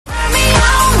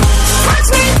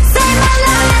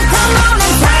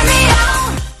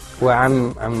Well,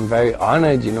 I'm very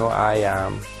honored. You know, I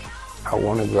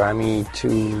won a Grammy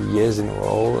 2 years in a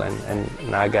row,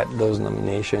 and I got those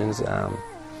nominations.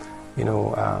 You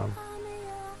know,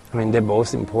 I mean, they're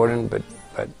both important, but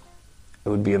it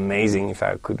would be amazing if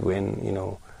I could win, you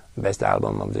know, Best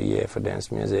Album of the Year for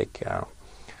dance music.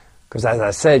 Because as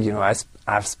I said, you know,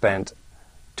 I've spent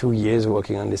 2 years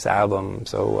working on this album,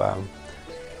 so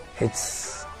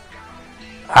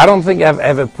I don't think I've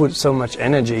ever put so much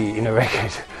energy in a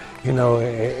record. You know,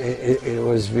 it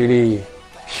was really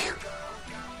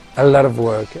a lot of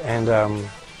work, and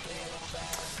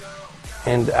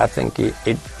I think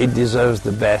it deserves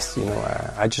the best. You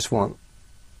know, I just want,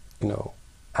 you know,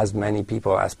 as many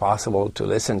people as possible to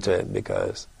listen to it,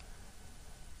 because,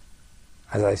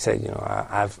 as I said, you know,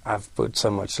 I've put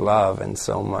so much love and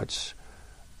so much,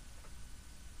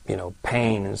 you know,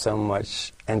 pain and so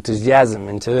much enthusiasm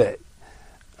into it,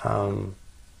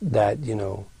 that, you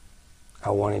know, I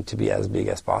want it to be as big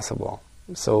as possible.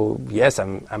 So yes,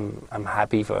 I'm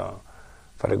happy for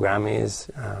the Grammys.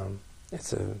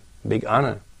 It's a big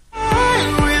honor.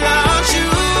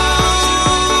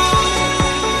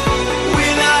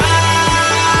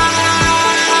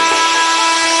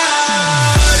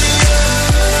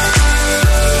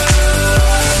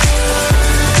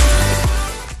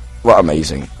 Well,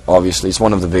 amazing. Obviously, it's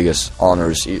one of the biggest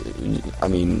honors. I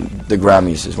mean, the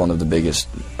Grammys is one of the biggest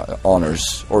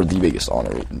honors, or the biggest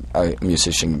honor a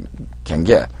musician can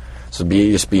get. So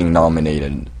just being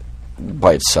nominated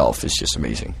by itself is just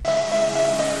amazing.